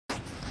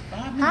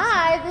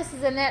Hi, this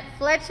is Annette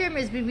Fletcher,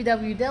 Miss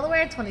BBW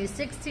Delaware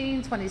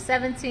 2016,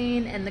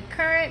 2017, and the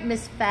current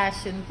Miss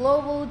Fashion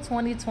Global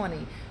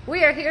 2020.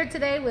 We are here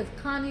today with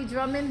Connie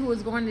Drummond, who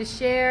is going to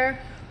share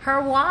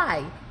her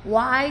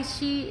why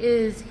she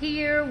is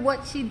here,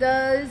 what she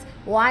does,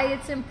 why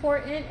it's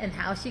important, and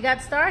how she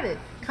got started.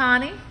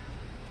 Connie?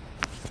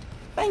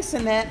 Thanks,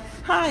 Annette.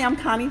 Hi, I'm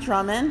Connie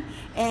Drummond,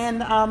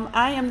 and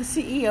I am the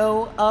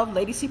CEO of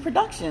Lady C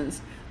Productions.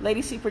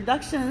 Lady C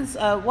Productions,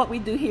 what we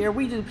do here,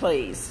 we do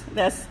plays.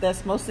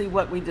 That's mostly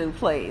what we do,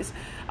 plays.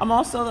 I'm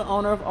also the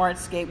owner of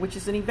Artscape, which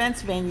is an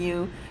events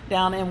venue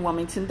down in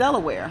Wilmington,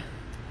 Delaware.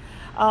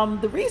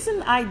 The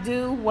reason I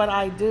do what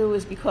I do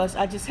is because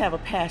I just have a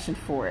passion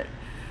for it.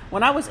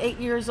 When I was 8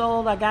 years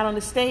old, I got on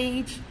the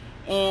stage,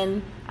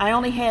 and I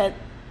only had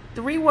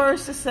 3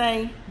 words to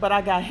say, but I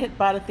got hit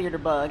by the theater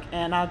bug,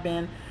 and I've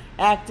been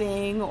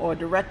acting or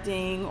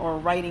directing or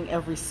writing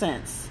ever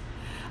since.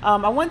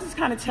 I wanted to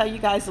kind of tell you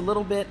guys a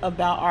little bit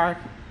about our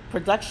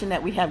production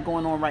that we have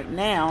going on right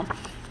now.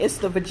 It's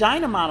the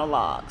Vagina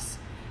Monologues.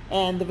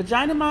 And the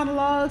Vagina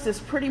Monologues is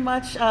pretty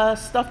much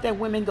stuff that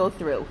women go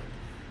through.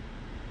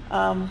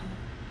 You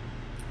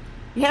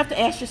have to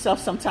ask yourself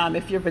sometime,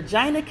 if your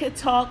vagina could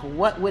talk,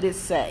 what would it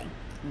say?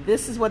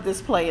 This is what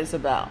this play is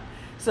about.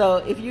 So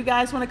if you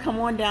guys want to come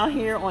on down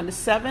here on the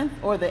 7th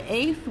or the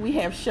 8th, we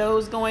have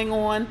shows going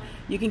on.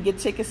 You can get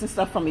tickets and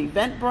stuff from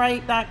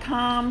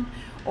eventbrite.com.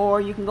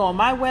 Or you can go on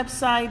my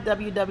website,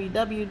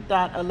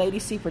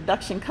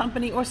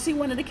 www.ladycproductioncompany, or see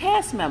one of the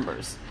cast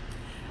members.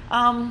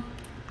 I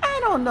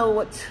don't know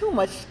what too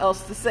much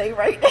else to say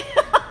right now.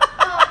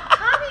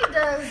 Connie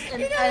does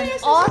an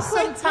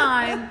awesome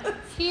time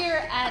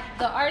here at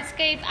the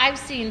Artscape. I've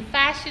seen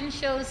fashion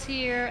shows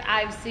here.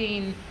 I've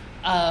seen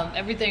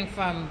everything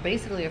from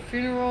basically a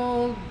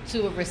funeral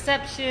to a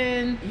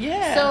reception.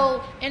 Yeah.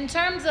 So in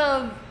terms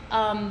of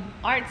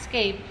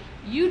Artscape,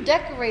 you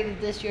decorated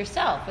this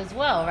yourself as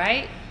well,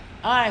 right?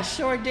 I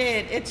sure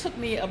did. It took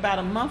me about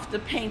a month to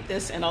paint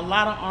this and a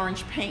lot of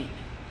orange paint.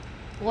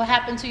 What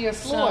happened to your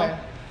floor?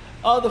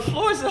 The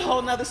floor is a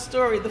whole nother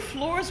story. The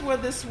floors were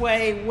this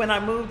way when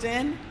I moved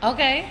in.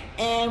 Okay.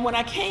 And when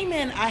I came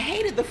in, I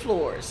hated the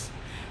floors.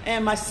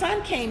 And my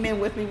son came in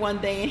with me one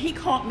day, and he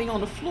caught me on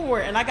the floor,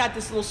 and I got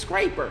this little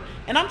scraper.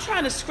 And I'm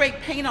trying to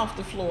scrape paint off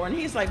the floor. And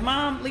he's like,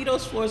 "Mom, leave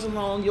those floors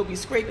alone. You'll be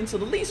scraping until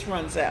the lease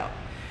runs out."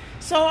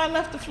 So I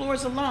left the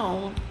floors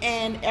alone,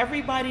 and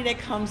everybody that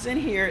comes in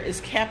here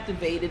is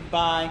captivated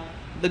by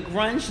the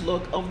grunge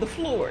look of the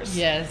floors.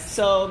 Yes.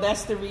 So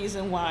that's the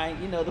reason why,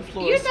 the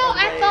floors are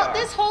I thought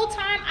this whole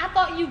time, I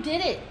thought you did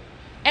it.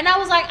 And I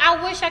was like,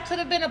 I wish I could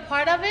have been a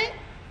part of it.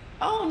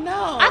 Oh,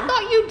 no. I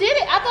thought you did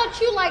it. I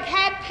thought you,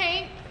 had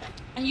paint,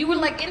 and you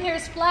were, in here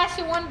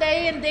splashing one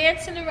day and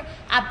dancing around.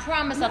 I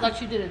promise I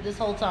thought you did it this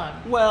whole time.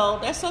 Well,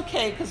 that's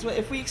okay, because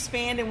if we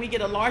expand and we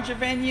get a larger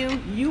venue,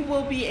 you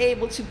will be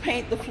able to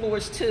paint the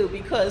floors too,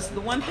 because the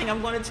one thing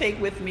I'm going to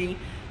take with me,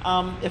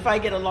 if I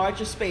get a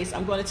larger space,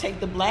 I'm going to take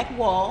the black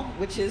wall,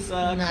 which is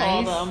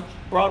called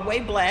Broadway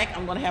Black.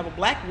 I'm going to have a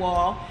black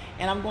wall,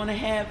 and I'm going to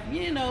have,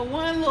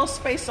 one little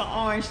space of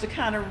orange to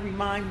kind of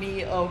remind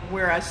me of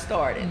where I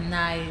started.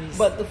 Nice.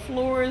 But the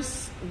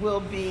floors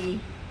will be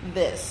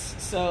this.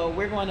 So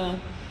we're going to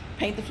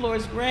paint the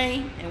floors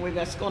gray, and we're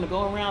just going to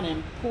go around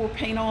and pour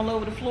paint all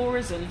over the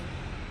floors. And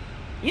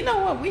you know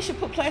what? We should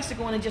put plastic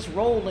on and just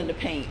roll in the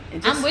paint.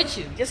 And I'm with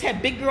you. Just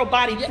have big girl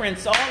body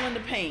prints all in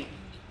the paint.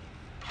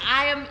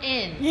 I am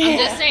in. Yeah. I'm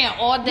just saying,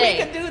 all day.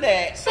 We could do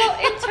that. So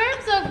in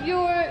terms of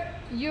your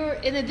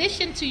in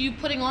addition to you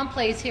putting on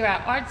plays here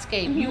at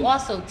Artscape, you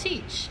also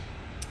teach.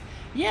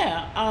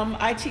 Yeah,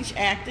 I teach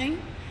acting.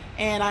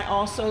 And I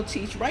also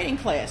teach writing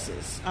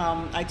classes.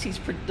 I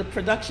teach the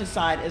production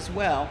side as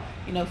well,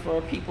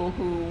 for people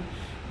who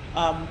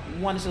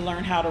wanted to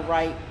learn how to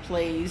write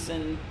plays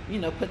and,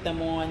 put them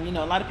on.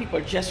 A lot of people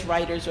are just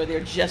writers, or they're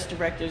just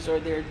directors,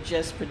 or they're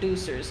just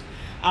producers.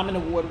 I'm an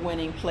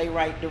award-winning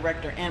playwright,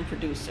 director, and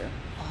producer.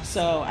 Awesome.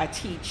 So I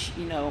teach,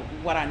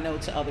 what I know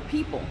to other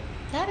people.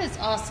 That is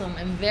awesome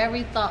and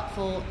very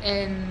thoughtful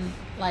and,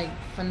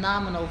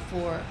 phenomenal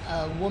for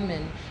a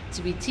woman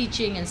to be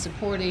teaching and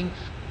supporting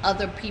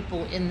other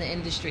people in the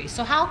industry.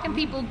 So how can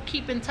people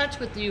keep in touch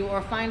with you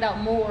or find out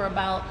more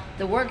about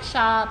the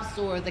workshops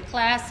or the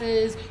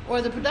classes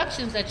or the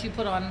productions that you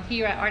put on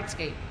here at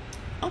Artscape?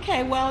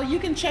 Okay, well, you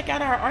can check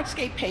out our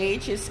Artscape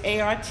page. It's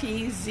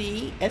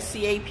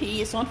ARTZSCAP.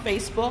 It's on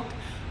Facebook.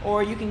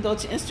 Or you can go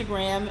to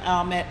Instagram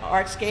at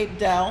Artscape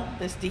Del,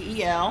 that's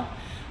DEL.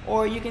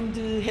 Or you can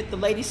hit the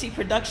Lady C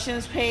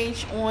Productions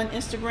page on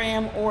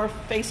Instagram or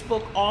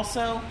Facebook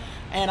also.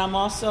 And I'm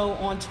also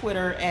on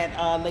Twitter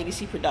at Lady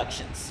C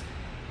Productions.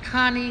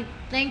 Connie,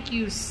 thank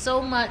you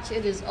so much.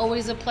 It is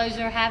always a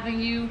pleasure having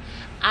you.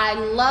 I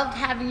loved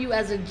having you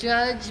as a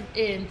judge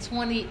in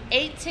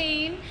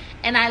 2018,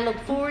 and I look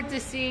forward to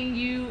seeing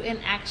you in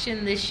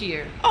action this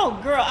year. Oh,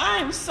 girl, I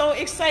am so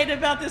excited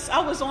about this.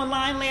 I was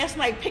online last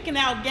night picking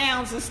out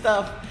gowns and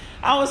stuff.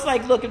 I was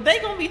like, look, if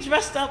they're going to be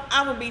dressed up,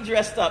 I'm going to be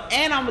dressed up.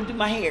 And I'm going to do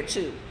my hair,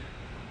 too.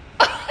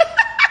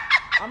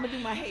 I'm going to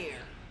do my hair.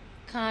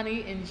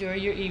 Connie, enjoy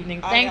your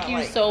evening. I Thank got, you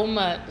like, so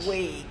much.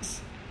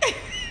 Wigs.